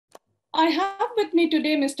I have with me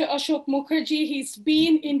today Mr. Asoke Mukerji. He's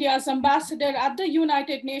been India's ambassador at the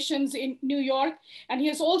United Nations in New York, and he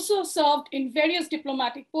has also served in various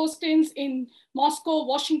diplomatic postings in Moscow,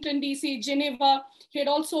 Washington, D.C., Geneva. He had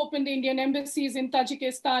also opened the Indian embassies in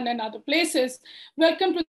Tajikistan and other places.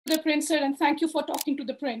 Welcome to the Print, sir, and thank you for talking to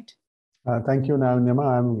the Print. Thank you, Nayanima.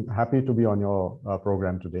 I'm happy to be on your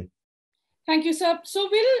program today. Thank you, sir. So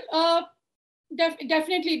we'll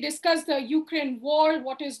definitely discuss the Ukraine war,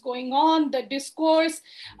 what is going on, the discourse.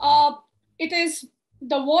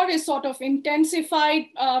 The war is sort of intensified.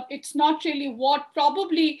 It's not really what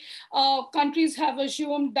probably countries have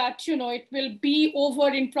assumed that, it will be over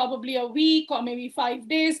in probably a week or maybe 5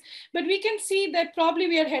 days. But we can see that probably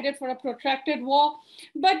we are headed for a protracted war.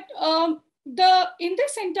 But in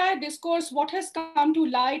this entire discourse, what has come to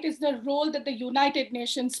light is the role that the United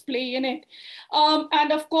Nations play in it.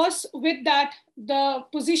 And of course, with that, the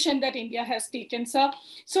position that India has taken, sir.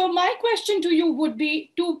 So my question to you would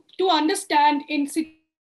be to understand in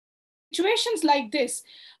situations like this,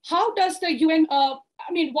 how does the UN,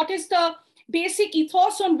 what is the basic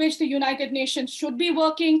ethos on which the United Nations should be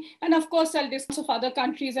working? And of course, I'll discuss of other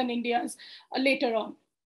countries and India's later on.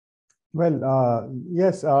 Well,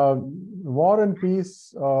 yes, war and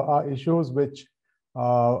peace are issues which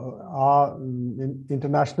are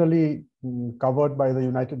internationally covered by the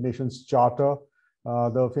United Nations Charter.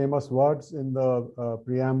 The famous words in the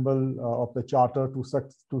preamble of the Charter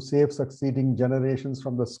to save succeeding generations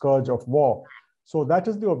from the scourge of war. So that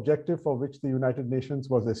is the objective for which the United Nations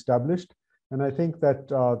was established. And I think that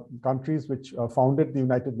countries which founded the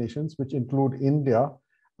United Nations, which include India,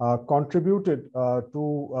 contributed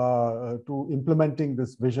to implementing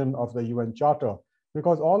this vision of the UN Charter,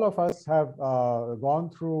 because all of us have gone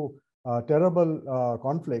through terrible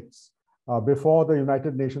conflicts before the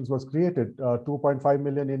United Nations was created. 2.5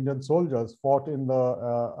 million Indian soldiers fought in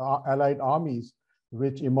the Allied armies,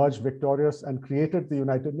 which emerged victorious and created the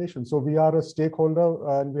United Nations. So we are a stakeholder,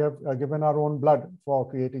 and we have given our own blood for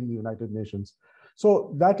creating the United Nations.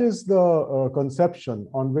 So that is the conception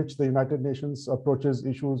on which the United Nations approaches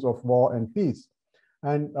issues of war and peace.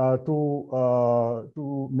 And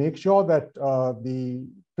to make sure that the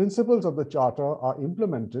principles of the Charter are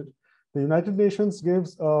implemented, the United Nations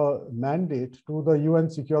gives a mandate to the UN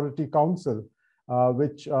Security Council,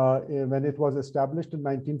 which when it was established in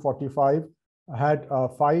 1945, had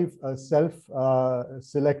 5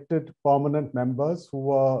 self-selected permanent members who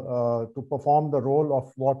were to perform the role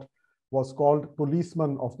of what was called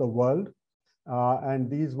policemen of the world. And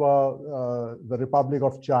these were the Republic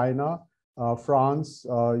of China, France,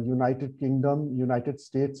 United Kingdom, United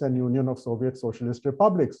States, and Union of Soviet Socialist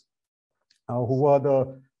Republics, who were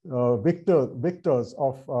the victors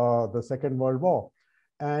of the Second World War.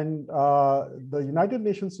 And the United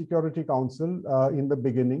Nations Security Council in the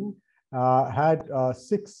beginning had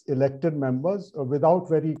 6 elected members without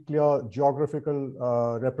very clear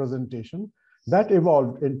geographical representation. That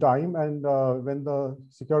evolved in time, and when the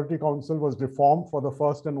Security Council was reformed for the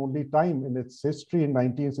first and only time in its history in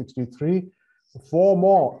 1963, 4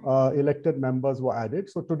 more elected members were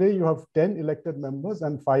added. So today you have 10 elected members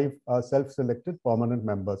and 5 self-selected permanent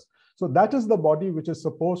members. So that is the body which is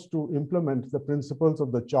supposed to implement the principles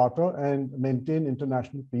of the Charter and maintain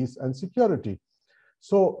international peace and security.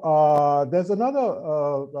 So there's another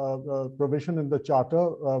provision in the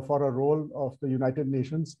Charter for a role of the United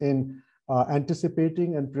Nations in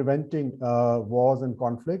anticipating and preventing wars and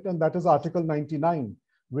conflict, and that is Article 99,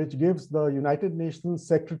 which gives the United Nations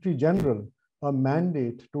Secretary General a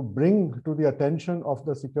mandate to bring to the attention of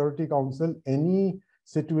the Security Council any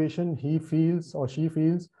situation he feels or she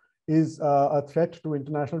feels is a threat to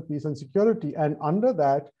international peace and security. And under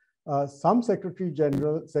that, some Secretaries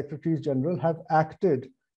General have acted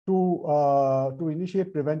to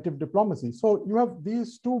initiate preventive diplomacy. So you have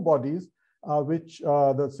these 2 bodies, which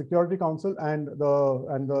the Security Council and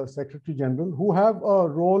the Secretary General, who have a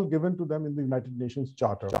role given to them in the United Nations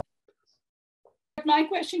Charter. My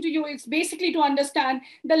question to you is basically to understand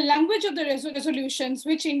the language of the resolutions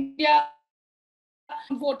which India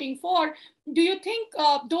is voting for. Do you think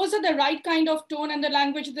those are the right kind of tone and the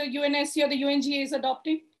language the UNSC or the UNGA is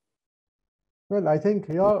adopting? Well, I think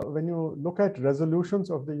here, when you look at resolutions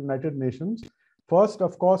of the United Nations, first,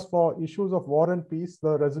 of course, for issues of war and peace,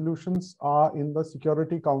 the resolutions are in the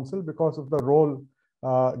Security Council because of the role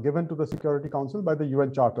given to the Security Council by the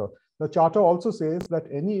UN Charter. The Charter also says that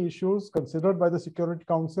any issues considered by the Security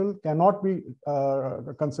Council cannot be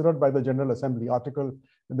considered by the General Assembly.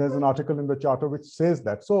 There's an article in the Charter which says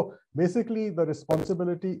that. So basically, the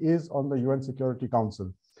responsibility is on the UN Security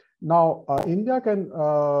Council. Now, India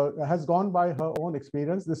has gone by her own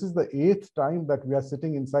experience. This is the 8th time that we are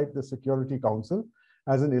sitting inside the Security Council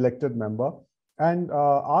as an elected member. And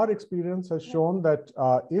our experience has shown that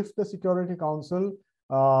if the Security Council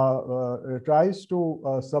tries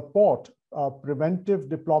to support preventive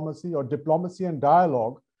diplomacy or diplomacy and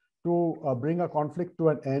dialogue to bring a conflict to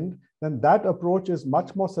an end, then that approach is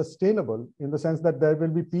much more sustainable in the sense that there will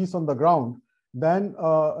be peace on the ground than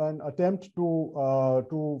an attempt to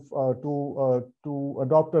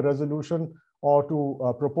adopt a resolution or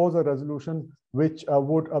to propose a resolution which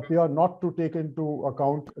would appear not to take into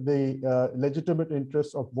account the legitimate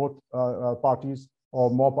interests of both parties or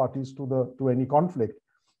more parties to any conflict.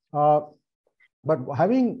 But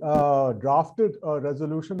having drafted a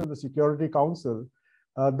resolution in the Security Council,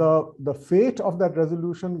 the fate of that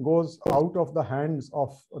resolution goes out of the hands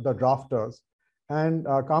of the drafters and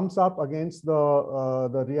comes up against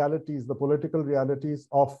the realities, the political realities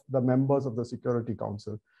of the members of the Security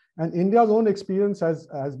Council. And India's own experience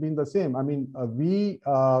has been the same. I mean, we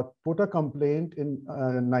put a complaint in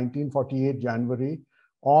 1948 January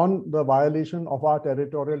on the violation of our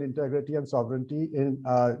territorial integrity and sovereignty in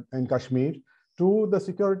Kashmir to the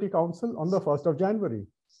Security Council on the 1st of January.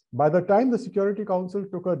 By the time the Security Council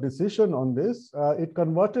took a decision on this, it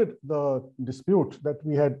converted the dispute that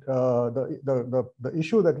we had, the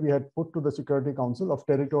issue that we had put to the Security Council of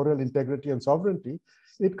territorial integrity and sovereignty,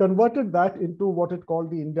 it converted that into what it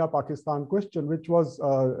called the India-Pakistan question, which was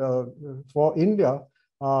for India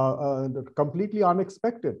completely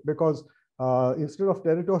unexpected, because instead of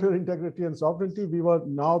territorial integrity and sovereignty, we were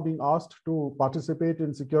now being asked to participate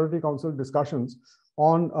in Security Council discussions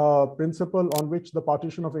on a principle on which the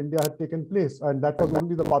partition of India had taken place. And that was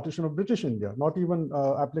only the partition of British India, not even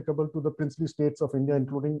applicable to the princely states of India,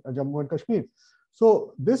 including Jammu and Kashmir.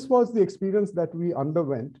 So this was the experience that we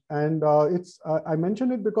underwent. And I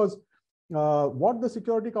mention it because what the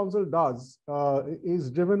Security Council does is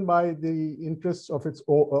driven by the interests of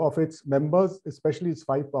its members, especially its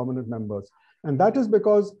 5 permanent members. And that is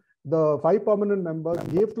because the 5 permanent members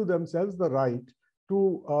gave to themselves the right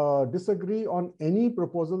to disagree on any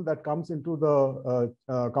proposal that comes into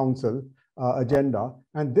the council agenda.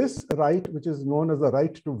 And this right, which is known as the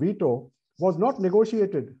right to veto, was not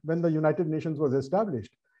negotiated when the United Nations was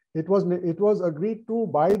established. It was agreed to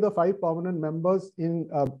by the 5 permanent members in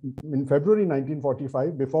February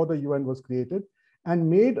 1945, before the UN was created, and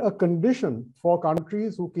made a condition for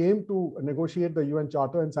countries who came to negotiate the UN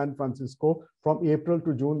Charter in San Francisco from April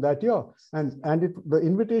to June that year. And the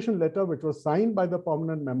invitation letter, which was signed by the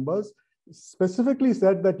permanent members, specifically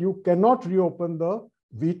said that you cannot reopen the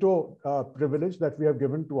veto privilege that we have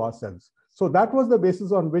given to ourselves. So that was the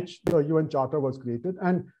basis on which the UN Charter was created.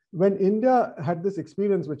 And when India had this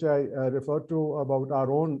experience, which I referred to about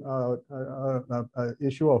our own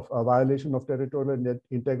issue of violation of territorial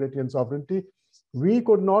integrity and sovereignty, we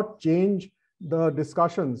could not change the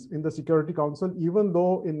discussions in the Security Council, even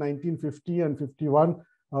though in 1950 and 51,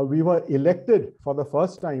 we were elected for the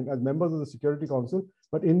first time as members of the Security Council,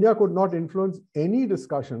 but India could not influence any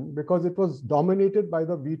discussion because it was dominated by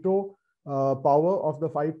the veto power of the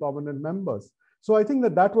 5 permanent members. So I think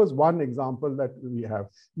that was one example that we have.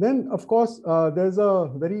 Then, of course, there's a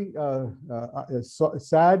very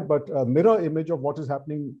sad but mirror image of what is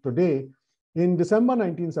happening today. In December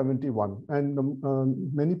 1971,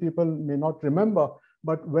 and many people may not remember,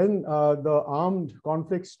 but when the armed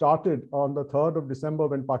conflict started on the 3rd of December,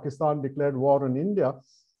 when Pakistan declared war on India,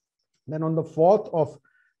 then on the 4th of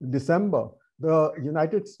December, the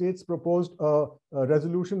United States proposed a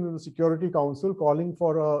resolution in the Security Council calling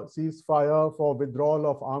for a ceasefire, for withdrawal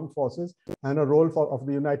of armed forces, and a role of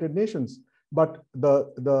the United Nations. But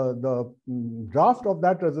the draft of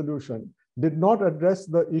that resolution did not address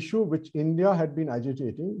the issue which India had been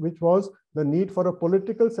agitating, which was the need for a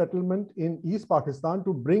political settlement in East Pakistan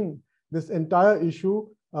to bring this entire issue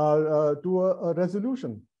to a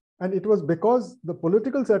resolution. And it was because the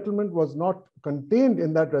political settlement was not contained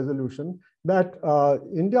in that resolution that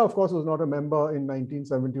India, of course, was not a member in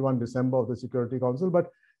 1971 December of the Security Council, but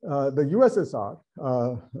the USSR,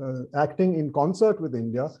 acting in concert with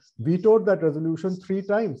India, vetoed that resolution 3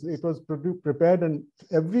 times. It was prepared, and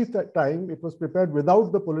every time it was prepared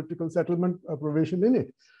without the political settlement provision in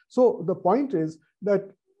it. So the point is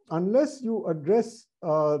that unless you address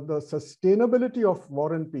the sustainability of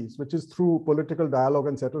war and peace, which is through political dialogue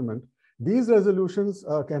and settlement, these resolutions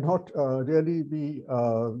cannot really be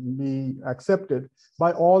accepted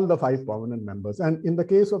by all the 5 permanent members. And in the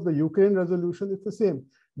case of the Ukraine resolution, it's the same.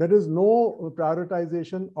 There is no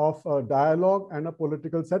prioritization of dialogue and a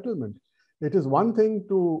political settlement. It is one thing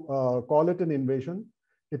to call it an invasion.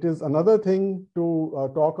 It is another thing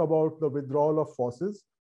to talk about the withdrawal of forces.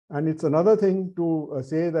 And it's another thing to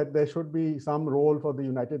say that there should be some role for the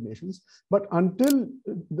United Nations. But until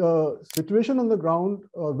the situation on the ground,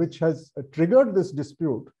 which has triggered this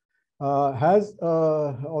dispute, has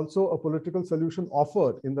also a political solution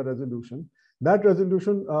offered in the resolution, that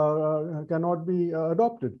resolution cannot be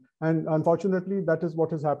adopted. And unfortunately, that is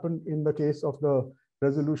what has happened in the case of the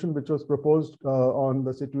resolution which was proposed on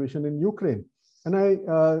the situation in Ukraine. And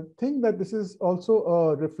I think that this is also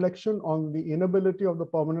a reflection on the inability of the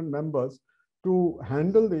permanent members to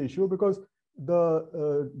handle the issue, because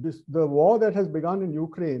the war that has begun in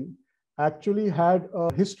Ukraine actually had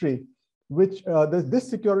a history which this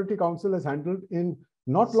Security Council has handled in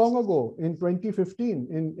not long ago, in 2015.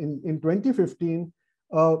 In 2015,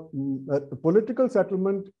 a political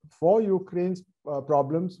settlement for Ukraine's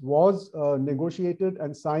problems was negotiated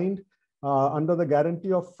and signed under the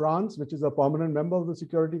guarantee of France, which is a permanent member of the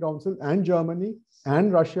Security Council, and Germany,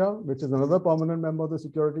 and Russia, which is another permanent member of the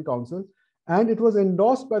Security Council, and it was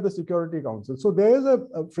endorsed by the Security Council. So there is a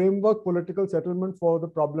framework political settlement for the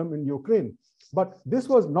problem in Ukraine. But this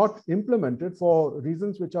was not implemented for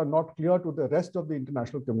reasons which are not clear to the rest of the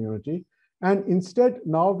international community. And instead,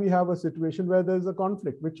 now we have a situation where there is a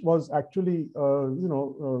conflict, which was actually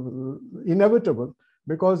inevitable.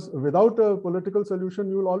 Because without a political solution,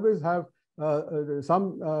 you will always have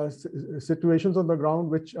some situations on the ground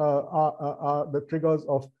which are the triggers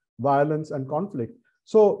of violence and conflict.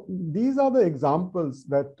 So these are the examples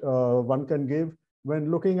that one can give when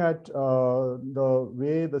looking at the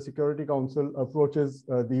way the Security Council approaches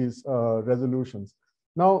these resolutions.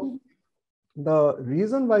 Now, the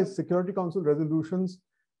reason why Security Council resolutions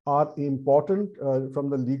are important from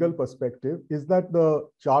the legal perspective is that the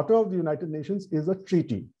Charter of the United Nations is a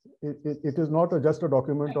treaty. It is not just a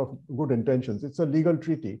document of good intentions. It's a legal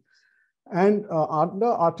treaty. And under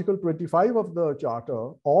Article 25 of the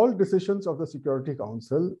Charter, all decisions of the Security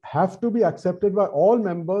Council have to be accepted by all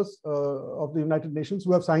members of the United Nations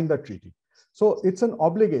who have signed that treaty. So it's an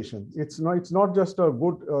obligation. It's not just a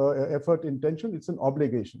good effort intention, it's an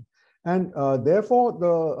obligation. And therefore,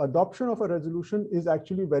 the adoption of a resolution is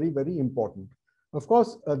actually very, very important. Of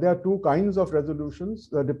course, there are two kinds of resolutions,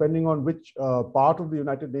 depending on which part of the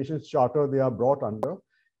United Nations Charter they are brought under.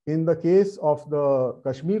 In the case of the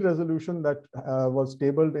Kashmir resolution that was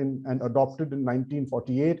tabled and adopted in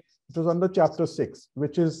 1948, it was under Chapter 6,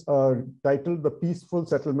 which is titled The Peaceful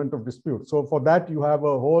Settlement of Disputes. So for that, you have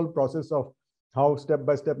a whole process of how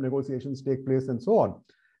step-by-step negotiations take place and so on.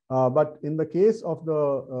 But in the case of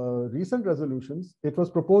the recent resolutions, it was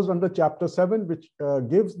proposed under Chapter 7, which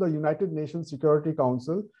gives the United Nations Security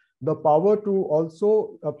Council the power to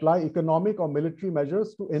also apply economic or military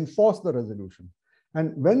measures to enforce the resolution.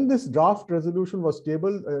 And when this draft resolution was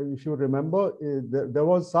tabled, if you remember, there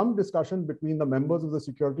was some discussion between the members of the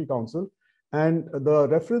Security Council, and the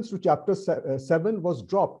reference to Chapter 7 was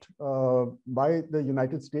dropped by the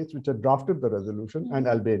United States, which had drafted the resolution, and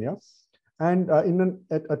Albania, and in an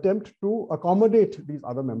attempt to accommodate these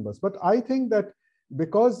other members. But I think that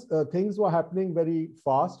because things were happening very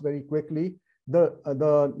fast, very quickly,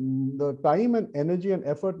 the time and energy and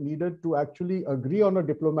effort needed to actually agree on a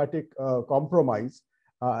diplomatic compromise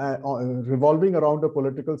revolving around a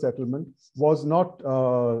political settlement was not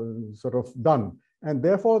sort of done. And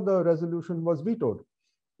therefore, the resolution was vetoed.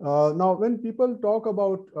 Now, when people talk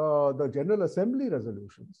about the General Assembly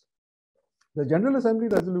resolutions,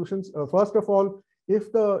 first of all,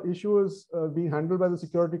 if the issue is being handled by the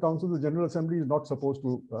Security Council, the General Assembly is not supposed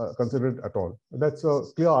to consider it at all. That's a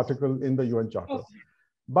clear article in the UN Charter. Okay.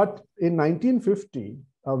 But in 1950,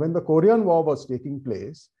 when the Korean War was taking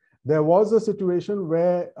place, there was a situation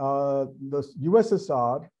where the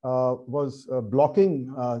USSR was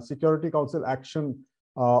blocking Security Council action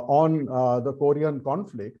on the Korean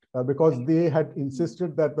conflict because they had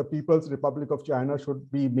insisted that the People's Republic of China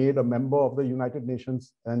should be made a member of the United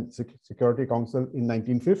Nations and Security Council in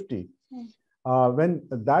 1950. When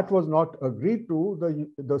that was not agreed to,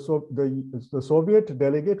 the Soviet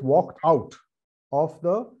delegate walked out of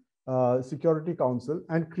the Security Council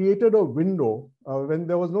and created a window when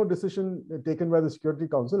there was no decision taken by the Security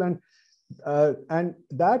Council, and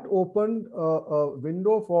that opened a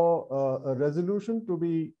window for a resolution to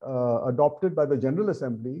be adopted by the General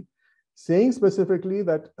Assembly, saying specifically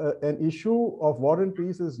that an issue of war and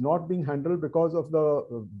peace is not being handled because of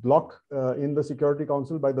the block in the Security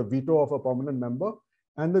Council by the veto of a permanent member,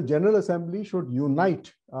 and the General Assembly should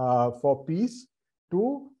unite for peace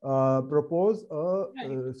to propose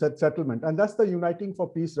a settlement. And that's the Uniting for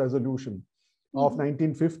Peace resolution. of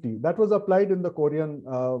 1950. That was applied in the Korean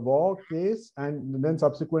War case, and then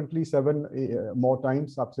subsequently 7 more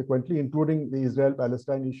times subsequently, including the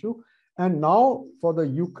Israel-Palestine issue. And now for the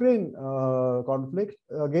Ukraine conflict,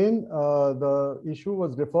 again, the issue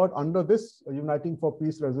was referred under this Uniting for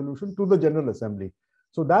Peace resolution to the General Assembly.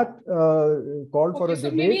 So that called for a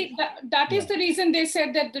debate. Maybe that is the reason they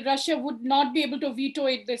said that Russia would not be able to veto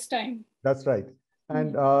it this time. That's right.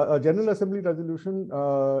 And a General Assembly resolution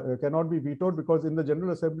cannot be vetoed because in the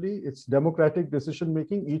General Assembly, it's democratic decision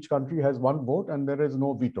making. Each country has one vote and there is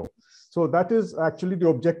no veto. So that is actually the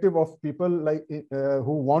objective of people like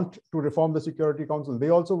who want to reform the Security Council. They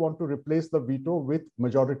also want to replace the veto with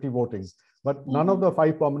majority voting. But none of the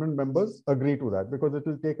 5 permanent members agree to that because it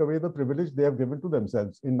will take away the privilege they have given to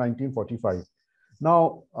themselves in 1945.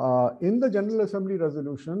 Now, in the General Assembly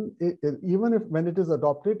resolution, even if when it is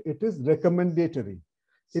adopted, it is recommendatory.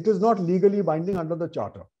 It is not legally binding under the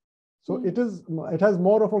Charter. So it has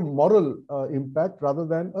more of a moral impact rather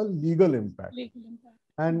than a legal impact.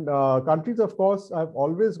 And countries, of course, have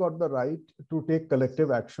always got the right to take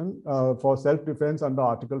collective action for self-defense under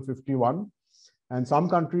Article 51. And some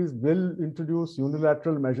countries will introduce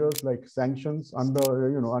unilateral measures like sanctions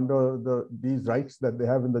under these rights that they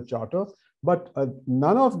have in the Charter. But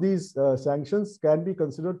none of these sanctions can be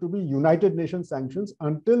considered to be United Nations sanctions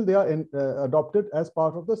until they are adopted as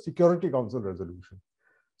part of the Security Council resolution.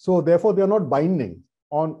 So therefore, they are not binding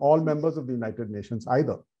on all members of the United Nations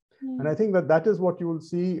either. And I think that is what you will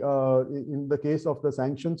see in the case of the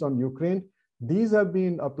sanctions on Ukraine. These have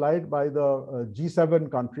been applied by the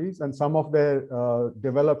G7 countries and some of their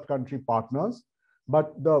developed country partners.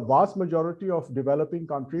 But the vast majority of developing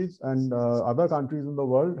countries and other countries in the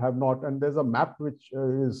world have not. And there's a map which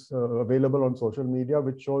is available on social media,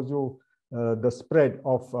 which shows you the spread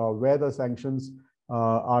of where the sanctions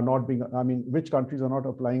are not being, which countries are not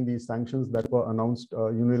applying these sanctions that were announced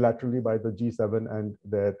unilaterally by the G7 and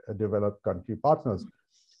their developed country partners.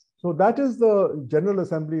 So that is the General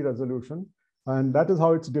Assembly resolution. And that is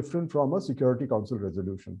how it's different from a Security Council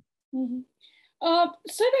resolution.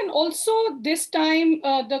 Sir, and also this time,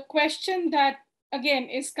 the question that again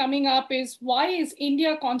is coming up is why is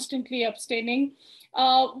India constantly abstaining?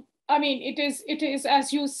 It is,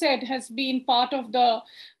 as you said, has been part of the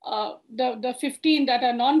 15 that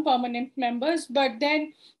are non-permanent members. But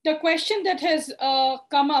then the question that has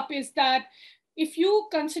come up is that if you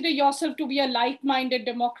consider yourself to be a like-minded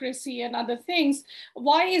democracy and other things,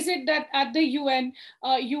 why is it that at the UN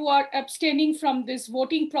you are abstaining from this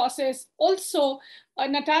voting process? Also,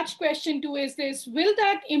 an attached question to is this, will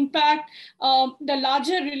that impact the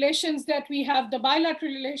larger relations that we have, the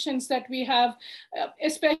bilateral relations that we have,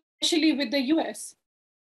 especially with the US?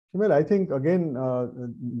 Well, I think, again,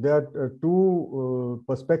 there are 2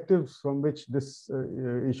 perspectives from which this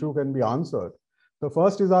issue can be answered. The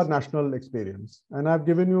first is our national experience. And I've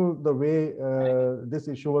given you the way this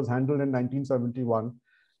issue was handled in 1971,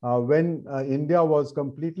 when India was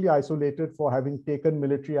completely isolated for having taken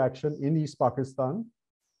military action in East Pakistan,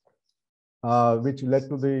 which led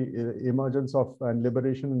to the emergence of and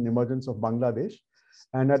liberation and emergence of Bangladesh.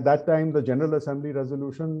 And at that time, the General Assembly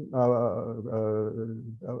resolution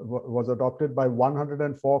was adopted by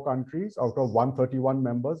 104 countries out of 131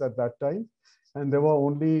 members at that time. And there were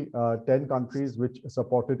only 10 countries which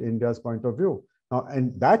supported India's point of view. Now,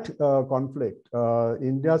 and that conflict,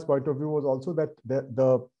 India's point of view was also that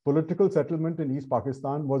the political settlement in East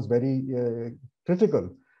Pakistan was very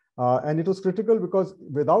critical. And it was critical because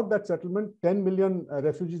without that settlement, 10 million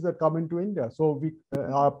refugees had come into India. So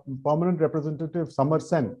our permanent representative, Samar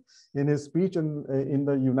Sen, in his speech in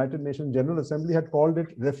the United Nations General Assembly had called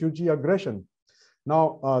it refugee aggression.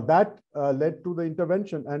 Now, that led to the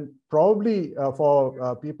intervention, and probably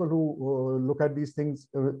for people who look at these things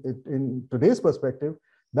in today's perspective,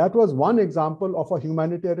 that was one example of a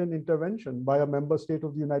humanitarian intervention by a member state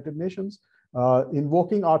of the United Nations,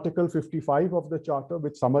 invoking Article 55 of the Charter,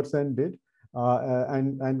 which Samar Sen did,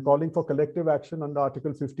 and calling for collective action under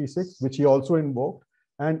Article 56, which he also invoked.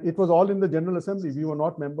 And it was all in the General Assembly. We were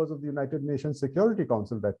not members of the United Nations Security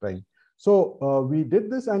Council that time. So we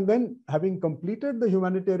did this, and then having completed the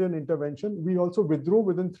humanitarian intervention, we also withdrew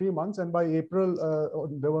within 3 months. And by April,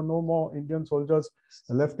 there were no more Indian soldiers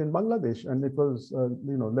left in Bangladesh, and it was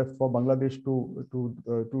left for Bangladesh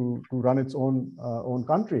to run its own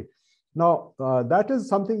country. Now that is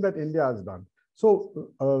something that India has done. So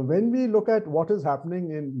when we look at what is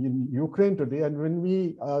happening in Ukraine today, and when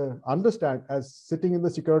we understand as sitting in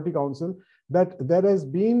the Security Council that there has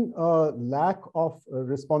been a lack of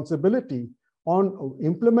responsibility on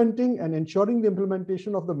implementing and ensuring the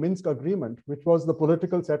implementation of the Minsk agreement, which was the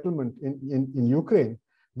political settlement in Ukraine,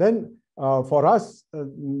 then for us,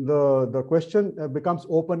 the question becomes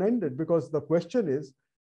open-ended, because the question is,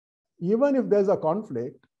 even if there's a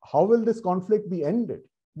conflict, how will this conflict be ended?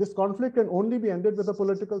 This conflict can only be ended with a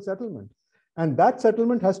political settlement. And that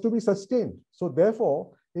settlement has to be sustained. So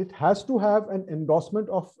therefore, it has to have an endorsement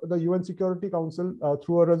of the UN Security Council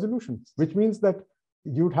through a resolution, which means that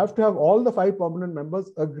you'd have to have all the 5 permanent members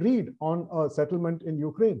agreed on a settlement in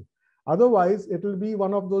Ukraine. Otherwise, it will be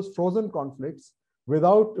one of those frozen conflicts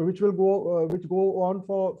without which go on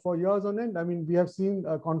for years on end. I mean, we have seen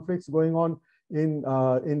conflicts going on in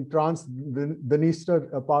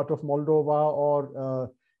Transnistria part of Moldova, or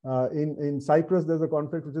in Cyprus, there's a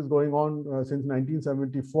conflict which is going on since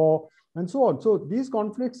 1974, and so on. So these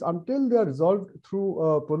conflicts, until they are resolved through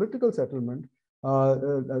a political settlement,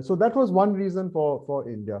 so that was one reason for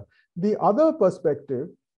India. The other perspective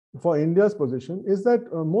for India's position is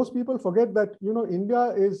that most people forget that, you know,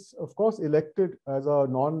 India is, of course, elected as a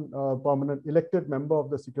non-permanent elected member of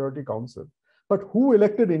the Security Council. But who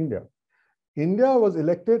elected India? India was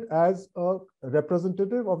elected as a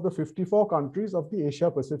representative of the 54 countries of the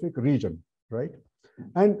Asia-Pacific region, right?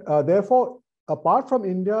 And therefore, apart from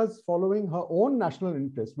India's following her own national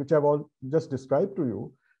interests, which I've just described to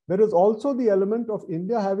you, there is also the element of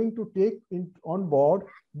India having to take on board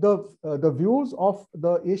the views of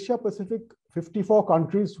the Asia-Pacific 54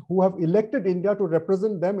 countries who have elected India to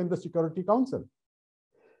represent them in the Security Council.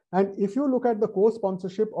 And if you look at the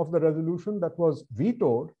co-sponsorship of the resolution that was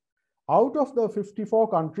vetoed, out of the 54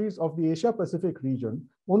 countries of the Asia-Pacific region,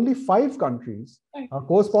 only 5 countries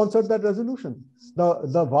co-sponsored that resolution.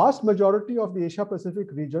 The vast majority of the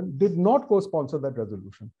Asia-Pacific region did not co-sponsor that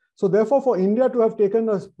resolution. So therefore, for India to have taken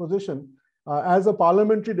a position as a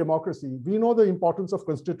parliamentary democracy, we know the importance of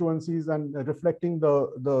constituencies and reflecting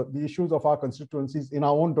the issues of our constituencies in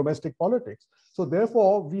our own domestic politics. So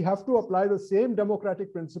therefore, we have to apply the same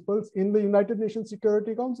democratic principles in the United Nations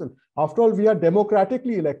Security Council. After all, we are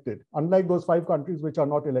democratically elected, unlike those 5 countries which are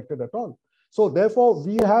not elected at all. So therefore,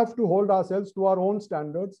 we have to hold ourselves to our own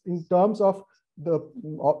standards in terms of the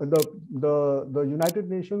United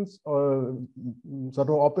Nations sort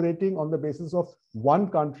of operating on the basis of one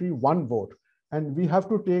country, one vote. And we have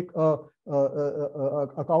to take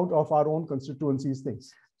account of our own constituencies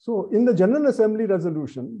things. So in the General Assembly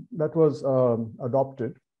resolution that was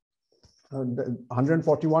adopted,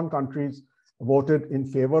 141 countries voted in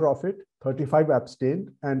favor of it, 35 abstained,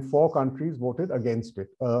 and 4 countries voted against it,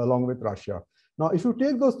 along with Russia. Now, if you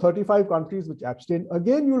take those 35 countries which abstained,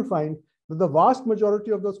 again, you'll find that the vast majority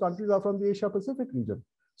of those countries are from the Asia-Pacific region.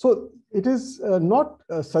 So it is not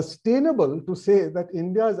sustainable to say that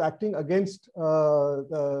India is acting against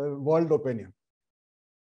world opinion.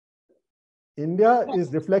 India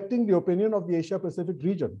is reflecting the opinion of the Asia-Pacific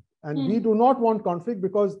region. And we do not want conflict,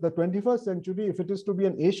 because the 21st century, if it is to be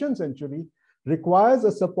an Asian century, requires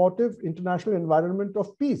a supportive international environment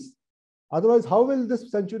of peace. Otherwise, how will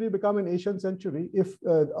this century become an Asian century if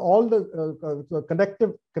all the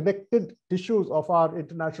connected tissues of our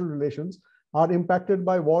international relations are impacted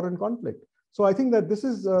by war and conflict? So I think that this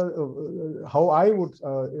is how I would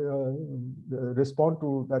respond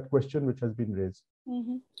to that question which has been raised.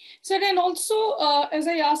 Mm-hmm. So then also, as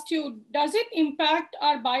I asked you, does it impact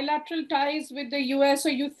our bilateral ties with the US,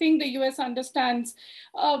 or you think the US understands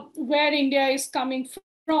where India is coming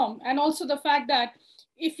from? And also the fact that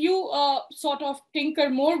if you sort of tinker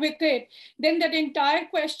more with it, then that entire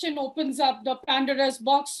question opens up the Pandora's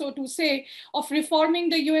box, so to say, of reforming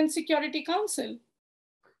the UN Security Council.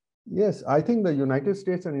 Yes, I think the United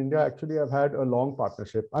States and India actually have had a long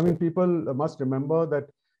partnership. I mean, people must remember that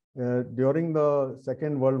during the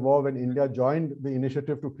Second World War, when India joined the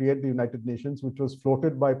initiative to create the United Nations, which was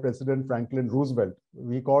floated by President Franklin Roosevelt,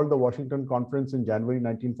 we called the Washington Conference in January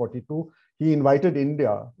 1942. He invited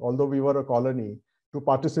India, although we were a colony, to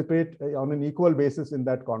participate on an equal basis in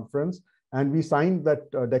that conference. And we signed that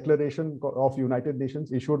declaration of United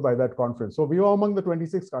Nations issued by that conference. So we were among the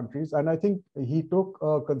 26 countries. And I think he took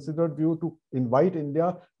a considered view to invite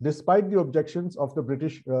India, despite the objections of the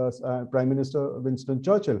British Prime Minister Winston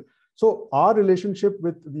Churchill. So our relationship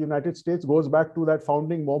with the United States goes back to that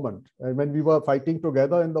founding moment when we were fighting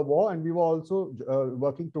together in the war, and we were also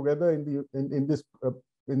working together in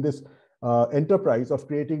this enterprise of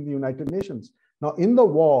creating the United Nations. Now, in the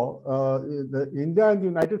war, India and the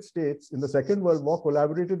United States in the Second World War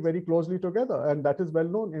collaborated very closely together, and that is well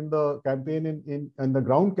known in the campaign in the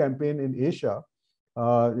ground campaign in Asia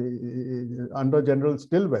under General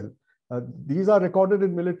Stilwell. These are recorded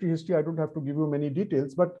in military history. I don't have to give you many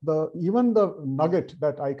details, but even the nugget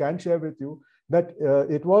that I can share with you, that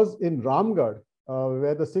it was in Ramgarh,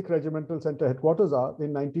 where the Sikh Regimental Center headquarters are,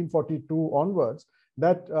 in 1942 onwards,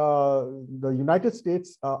 that the United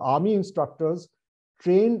States Army instructors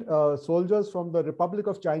trained soldiers from the Republic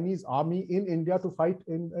of Chinese Army in India to fight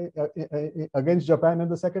against Japan in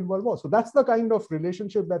the Second World War. So that's the kind of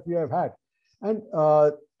relationship that we have had. And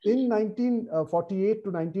in 1948 to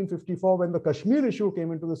 1954, when the Kashmir issue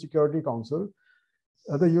came into the Security Council,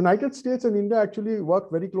 the United States and India actually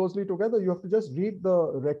worked very closely together. You have to just read the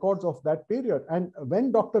records of that period. And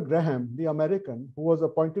when Dr. Graham, the American, who was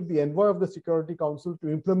appointed the envoy of the Security Council to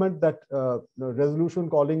implement that resolution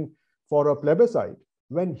calling for a plebiscite,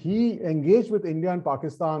 when he engaged with India and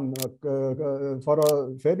Pakistan for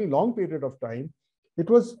a fairly long period of time, it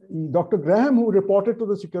was Dr. Graham who reported to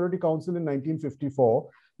the Security Council in 1954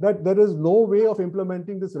 that there is no way of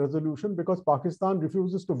implementing this resolution because Pakistan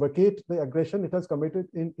refuses to vacate the aggression it has committed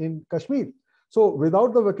in Kashmir. So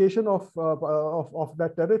without the vacation of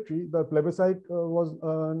that territory, the plebiscite was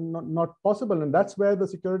not possible. And that's where the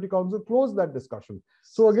Security Council closed that discussion.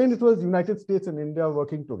 So again, it was United States and India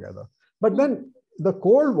working together. But then the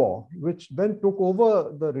Cold War, which then took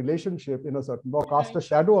over the relationship in a certain way, cast a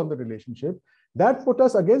shadow on the relationship, that put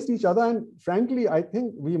us against each other. And frankly, I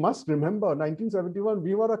think we must remember 1971,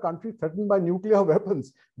 we were a country threatened by nuclear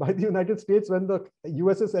weapons by the United States when the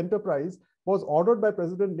USS Enterprise was ordered by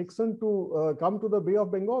President Nixon to come to the Bay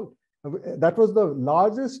of Bengal. That was the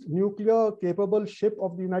largest nuclear capable ship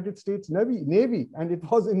of the United States Navy, and it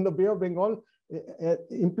was in the Bay of Bengal,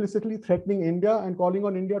 implicitly threatening India and calling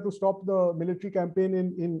on India to stop the military campaign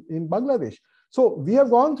in Bangladesh. So we have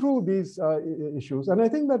gone through these issues. And I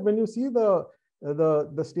think that when you see the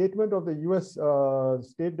statement of the US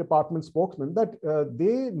State Department spokesman, that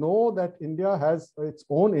they know that India has its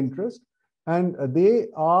own interest, and they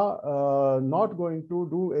are not going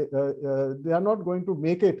to they are not going to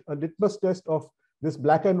make it a litmus test of this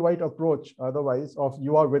black and white approach, otherwise, of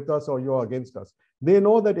you are with us or you are against us. They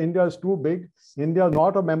know that India is too big. India is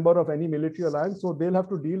not a member of any military alliance, so they'll have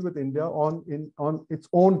to deal with India on its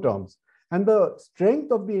own terms. And the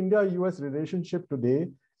strength of the India-US relationship today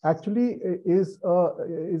actually is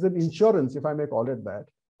an insurance, if I may call it that,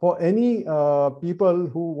 for any people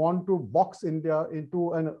who want to box India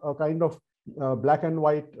into a kind of black and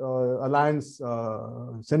white alliance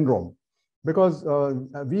syndrome. Because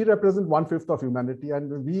we represent 1/5 of humanity,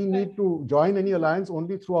 and we need to join any alliance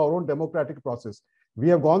only through our own democratic process. We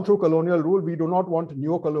have gone through colonial rule. We do not want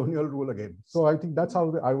neo-colonial rule again. So I think that's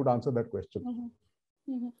how I would answer that question. Mm-hmm.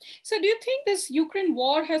 Mm-hmm. So do you think this Ukraine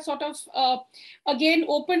war has sort of, again,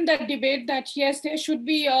 opened that debate that, yes, there should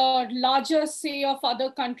be a larger say of other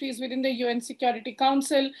countries within the UN Security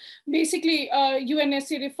Council, basically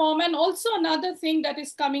UNSC reform? And also another thing that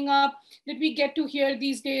is coming up that we get to hear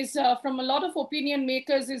these days from a lot of opinion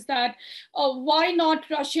makers is that why not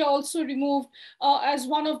Russia also removed as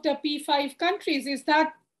one of the P5 countries? Is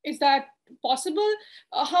that possible?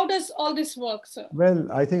 How does all this work, sir? Well,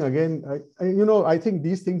 I think again, I think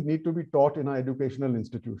these things need to be taught in our educational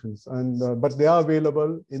institutions, and but they are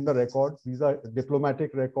available in the records. These are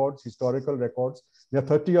diplomatic records, historical records. They're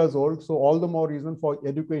 30 years old, so all the more reason for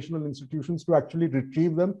educational institutions to actually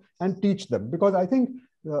retrieve them and teach them. Because I think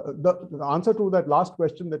the answer to that last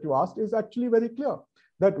question that you asked is actually very clear.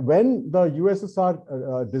 That when the USSR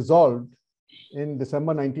dissolved in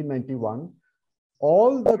December 1991,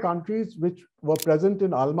 all the countries which were present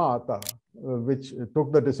in Alma-Ata, which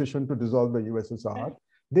took the decision to dissolve the USSR,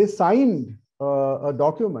 they signed a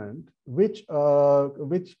document which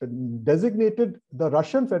designated the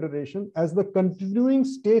Russian Federation as the continuing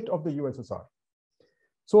state of the USSR.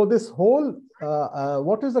 So this whole,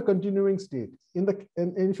 what is a continuing state? And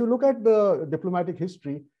if you look at the diplomatic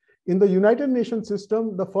history, in the United Nations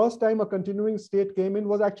system, the first time a continuing state came in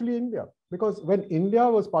was actually India. Because when India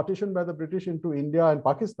was partitioned by the British into India and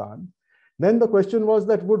Pakistan, then the question was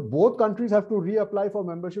that would both countries have to reapply for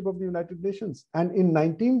membership of the United Nations? And in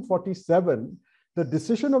 1947, the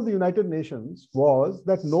decision of the United Nations was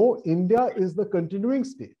that no, India is the continuing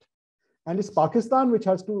state. And it's Pakistan which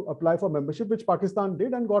has to apply for membership, which Pakistan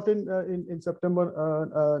did and got in September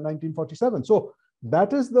 1947. So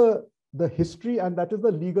that is the history, and that is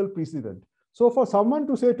the legal precedent. So for someone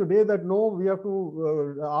to say today that no, we have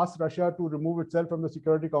to ask Russia to remove itself from the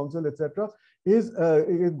Security Council, etc.,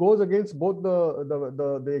 it goes against both the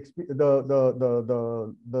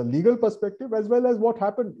legal perspective as well as what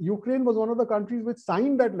happened. Ukraine was one of the countries which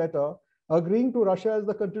signed that letter agreeing to Russia as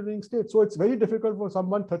the continuing state. So it's very difficult for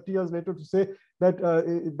someone 30 years later to say that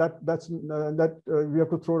we have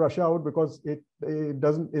to throw Russia out because it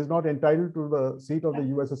is not entitled to the seat of the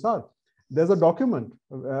USSR. There's a document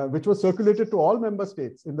which was circulated to all member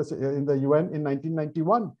states in the UN in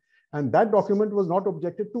 1991, and that document was not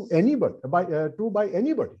objected to by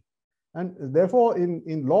anybody. And therefore,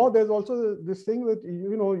 in law, there's also this thing that,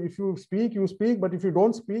 if you speak, you speak, but if you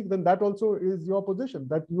don't speak, then that also is your position,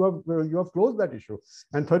 that you have closed that issue.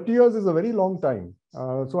 And 30 years is a very long time.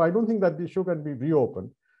 So I don't think that the issue can be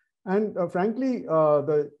reopened. And frankly,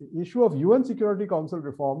 the issue of UN Security Council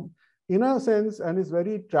reform, in a sense, and it's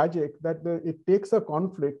very tragic that it takes a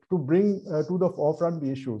conflict to bring to the forefront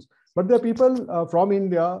the issues. But there are people from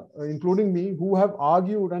India, including me, who have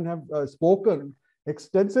argued and have spoken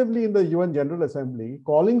extensively in the UN General Assembly,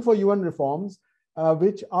 calling for UN reforms,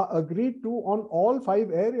 which are agreed to on all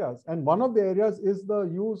 5 areas. And one of the areas is the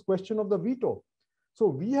question of the veto. So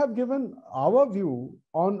we have given our view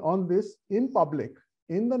on this in public,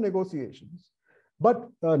 in the negotiations. But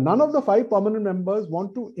none of the 5 permanent members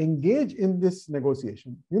want to engage in this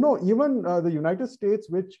negotiation. Even the United States,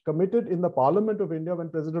 which committed in the Parliament of India when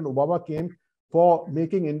President Obama came for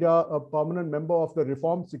making India a permanent member of the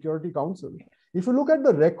Reformed Security Council. If you look at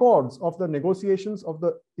the records of the negotiations, of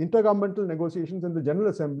the intergovernmental negotiations in the General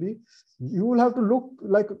Assembly, you will have to look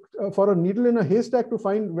like for a needle in a haystack to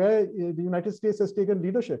find where the United States has taken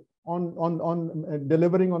leadership on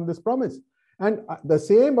delivering on this promise. And the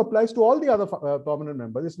same applies to all the other permanent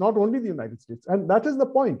members. It's not only the United States. And that is the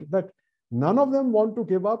point, that none of them want to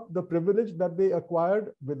give up the privilege that they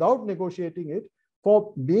acquired without negotiating it,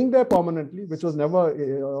 for being there permanently, which was never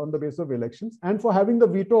on the basis of elections, and for having the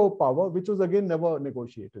veto power, which was again never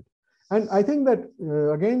negotiated. And I think that,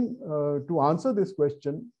 again, to answer this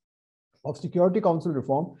question of Security Council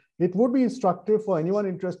reform, it would be instructive for anyone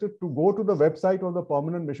interested to go to the website of the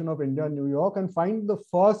Permanent Mission of India in New York and find the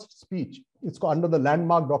first speech. It's under the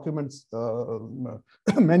landmark documents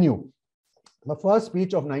menu. The first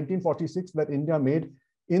speech of 1946 that India made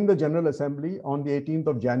in the General Assembly on the 18th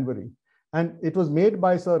of January. And it was made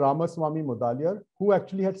by Sir Ramaswamy Mudaliar, who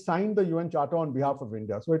actually had signed the UN Charter on behalf of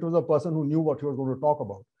India. So it was a person who knew what he was going to talk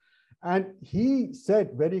about. And he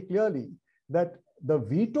said very clearly that the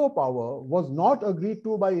veto power was not agreed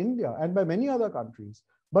to by India and by many other countries,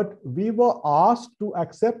 but we were asked to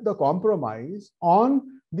accept the compromise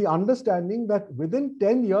on the understanding that within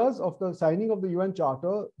 10 years of the signing of the UN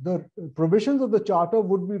Charter, the provisions of the Charter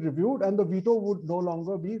would be reviewed and the veto would no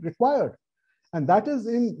longer be required. And that is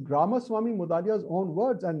in Ramaswamy Mudaliar's own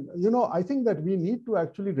words. And, I think that we need to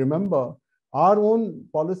actually remember our own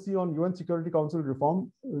policy on UN Security Council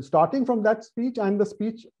reform, starting from that speech and the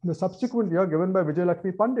speech the subsequent year given by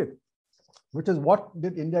Vijayalakshmi Pandit, which is what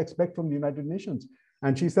did India expect from the United Nations.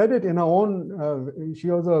 And she said it in her own, she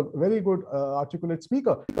was a very good articulate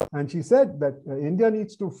speaker. And she said that India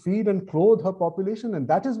needs to feed and clothe her population. And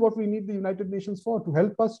that is what we need the United Nations for, to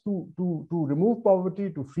help us to remove poverty,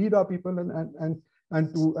 to feed our people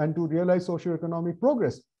and to realize socioeconomic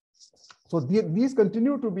progress. So these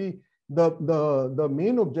continue to be the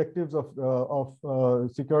main objectives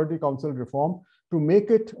of Security Council reform, to make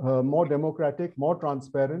it more democratic, more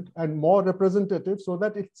transparent, and more representative, so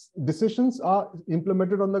that its decisions are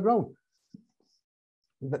implemented on the ground.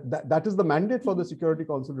 That is the mandate for the Security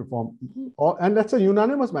Council reform. And that's a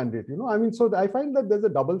unanimous mandate, so I find that there's a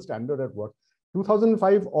double standard at work.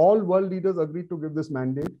 2005, all world leaders agreed to give this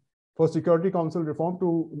mandate for Security Council reform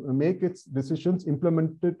to make its decisions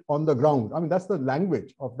implemented on the ground. That's the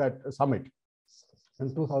language of that summit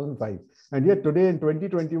in 2005. And yet today in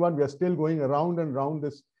 2021, we are still going around and around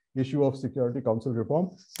this issue of Security Council reform.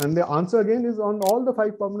 And the answer again is on all the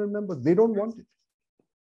 5 permanent members. They don't want it.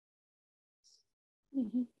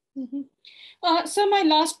 So my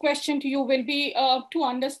last question to you will be to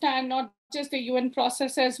understand not just the UN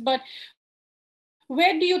processes, but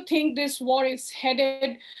where do you think this war is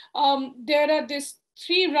headed? There are these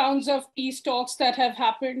 3 rounds of peace talks that have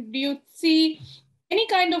happened. Do you see any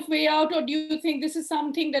kind of way out, or do you think this is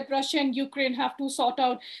something that Russia and Ukraine have to sort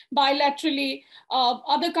out bilaterally?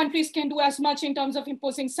 Other countries can do as much in terms of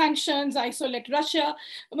imposing sanctions, isolate Russia,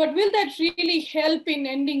 but will that really help in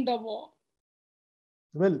ending the war?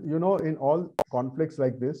 Well, in all conflicts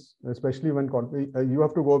like this, especially when you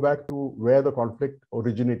have to go back to where the conflict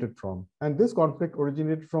originated from. And this conflict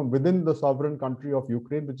originated from within the sovereign country of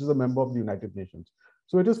Ukraine, which is a member of the United Nations.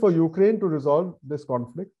 So it is for Ukraine to resolve this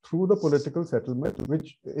conflict through the political settlement,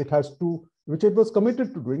 which it was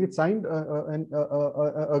committed to doing. It signed an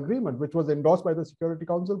agreement, which was endorsed by the Security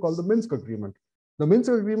Council, called the Minsk Agreement. The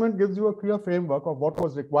Minsk Agreement gives you a clear framework of what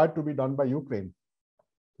was required to be done by Ukraine.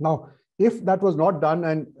 Now, if that was not done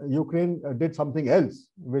and Ukraine did something else,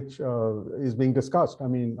 which is being discussed,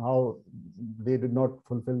 how they did not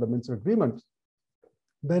fulfill the Minsk Agreement,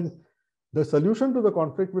 then the solution to the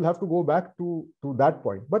conflict will have to go back to that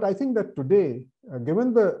point. But I think that today,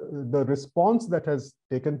 given the response that has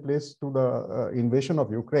taken place to the invasion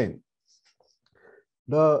of Ukraine,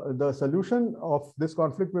 the solution of this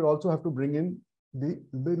conflict will also have to bring in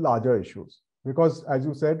the larger issues, because as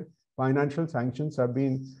you said, financial sanctions have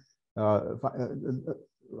been, to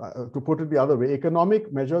put it the other way,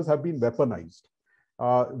 economic measures have been weaponized.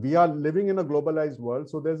 We are living in a globalized world,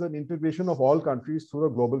 so there's an integration of all countries through a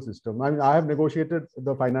global system. I mean, I have negotiated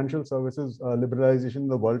the financial services liberalization in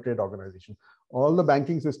the World Trade Organization. All the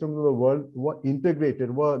banking systems of the world were integrated,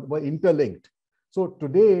 were interlinked. So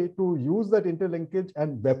today, to use that interlinkage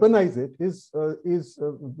and weaponize it is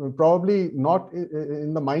probably not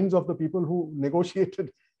in the minds of the people who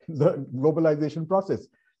negotiated the globalization process.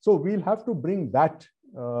 So we'll have to bring that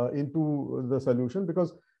into the solution,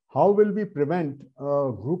 because how will we prevent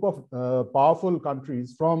a group of powerful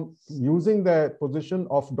countries from using their position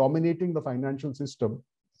of dominating the financial system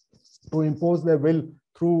to impose their will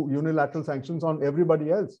through unilateral sanctions on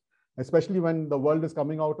everybody else, especially when the world is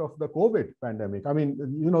coming out of the COVID pandemic? I mean,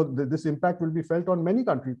 this impact will be felt on many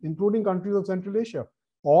countries, including countries of Central Asia.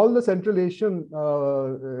 All the Central Asian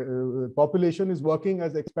population is working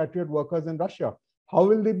as expatriate workers in Russia. How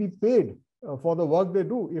will they be paid for the work they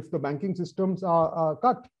do if the banking systems are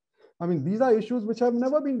cut? I mean, these are issues which have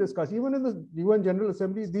never been discussed. Even in the UN General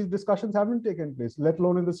Assembly, these discussions haven't taken place, let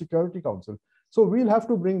alone in the Security Council. So we'll have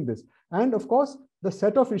to bring this. And of course, the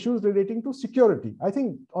set of issues relating to security. I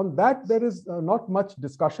think on that, there is not much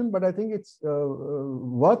discussion, but I think it's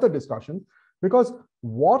worth a discussion, because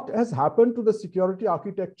what has happened to the security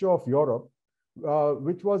architecture of Europe,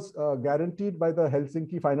 which was guaranteed by the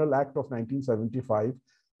Helsinki Final Act of 1975,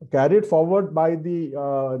 carried forward by the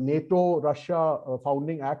NATO-Russia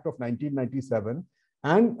Founding Act of 1997,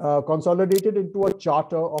 and consolidated into a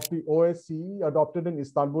charter of the OSCE adopted in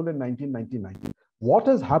Istanbul in 1999. What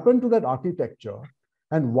has happened to that architecture,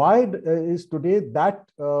 and why is today that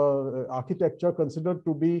architecture considered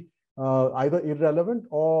to be either irrelevant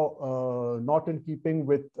or not in keeping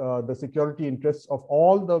with the security interests of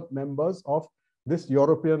all the members of this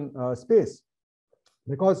European space?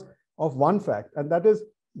 Because of one fact, and that is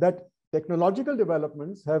that technological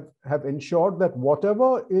developments have ensured that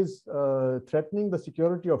whatever is threatening the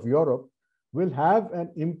security of Europe will have an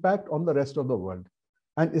impact on the rest of the world,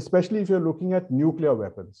 and especially if you're looking at nuclear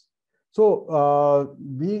weapons. So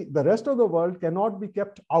the rest of the world cannot be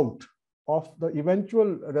kept out of the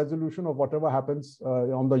eventual resolution of whatever happens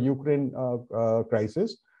on the Ukraine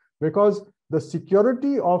crisis, because the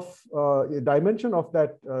security of dimension of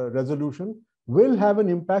that resolution will have an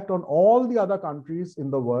impact on all the other countries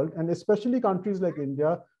in the world, and especially countries like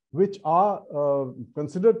India, which are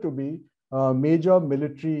considered to be major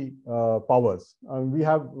military powers. We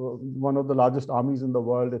have one of the largest armies in the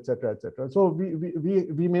world, etc., etc. So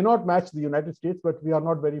we may not match the United States, but we are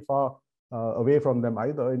not very far away from them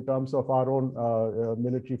either in terms of our own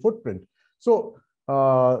military footprint. So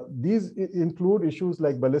these include issues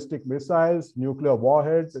like ballistic missiles, nuclear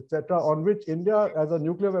warheads, etc., on which India as a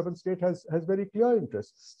nuclear weapon state has very clear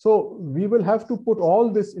interests. So we will have to put all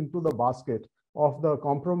this into the basket of the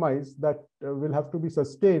compromise that will have to be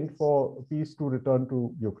sustained for peace to return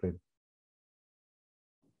to Ukraine.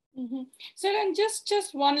 Mm-hmm. So then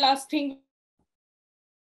just one last thing.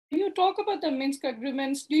 When you talk about the Minsk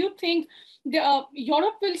agreements, do you think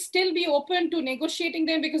Europe will still be open to negotiating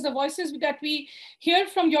them? Because the voices that we hear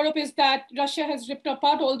from Europe is that Russia has ripped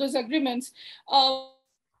apart all those agreements. So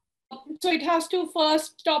it has to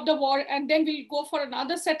first stop the war, and then we'll go for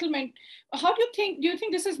another settlement. How do you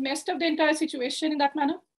think this has messed up the entire situation in that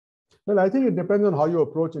manner? Well, I think it depends on how you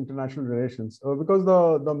approach international relations, because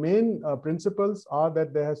the main principles are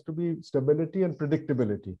that there has to be stability and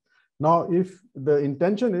predictability. Now, if the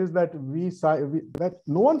intention is that that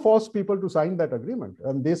no one forced people to sign that agreement,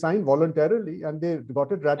 and they signed voluntarily and they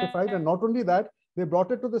got it ratified, and not only that, they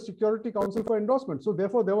brought it to the Security Council for endorsement. So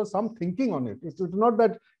therefore, there was some thinking on it. It's not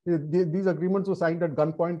that these agreements were signed at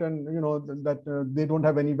gunpoint and that they don't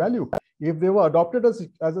have any value. If they were adopted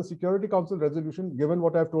as a Security Council resolution, given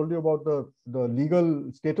what I've told you about the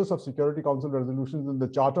legal status of Security Council resolutions in the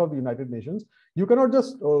Charter of the United Nations, you cannot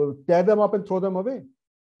just tear them up and throw them away.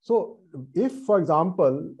 So if, for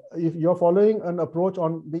example, if you're following an approach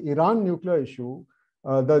on the Iran nuclear issue,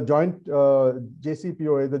 the joint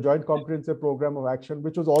JCPOA, the Joint Comprehensive Program of Action,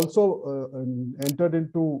 which was also entered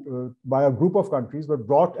into by a group of countries, but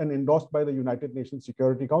brought and endorsed by the United Nations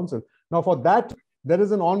Security Council. Now, for that, there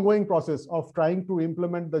is an ongoing process of trying to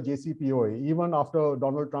implement the JCPOA, even after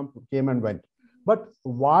Donald Trump came and went. But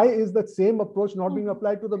why is that same approach not being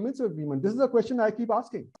applied to the Minsk agreement? This is a question I keep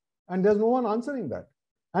asking, and there's no one answering that.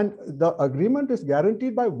 And the agreement is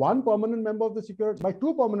guaranteed by one permanent member of the security, by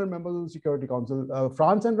two permanent members of the Security Council,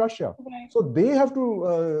 France and Russia. Right. So they have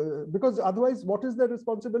to, because otherwise, what is their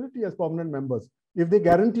responsibility as permanent members if they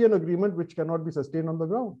guarantee an agreement which cannot be sustained on the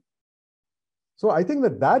ground? So I think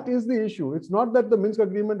that that is the issue. It's not that the Minsk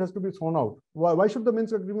agreement has to be thrown out. Why should the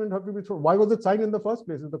Minsk agreement have to be thrown? Why was it signed in the first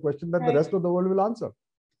place? Is the question that the rest of the world will answer.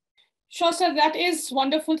 Sure, sir. That is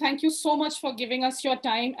wonderful. Thank you so much for giving us your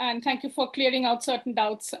time, and thank you for clearing out certain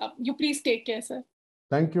doubts. You please take care, sir.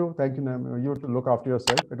 Thank you. Thank you, Nayanima. You to look after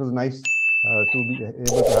yourself. It was nice to be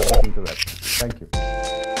able to have this interaction. Thank you.